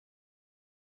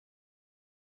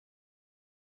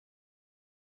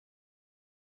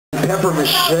Pepper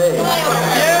MaShay,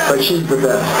 but she's the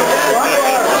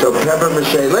best. So Pepper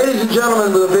MaShay. Ladies and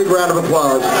gentlemen, with a big round of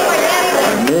applause,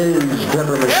 Ms.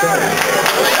 Pepper MaShay.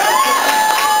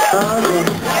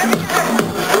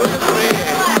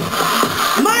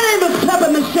 My name is Pepper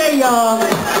MaShay, y'all.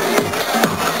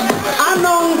 I'm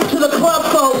known to the club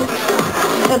folks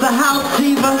as a house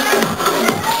diva.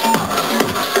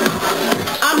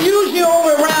 I'm usually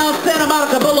over around Santa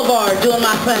Monica Boulevard doing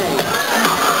my thing.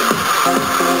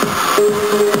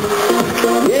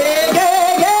 Yeah,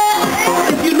 yeah,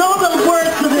 yeah. If you know the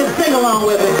words to this, sing along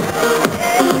with me.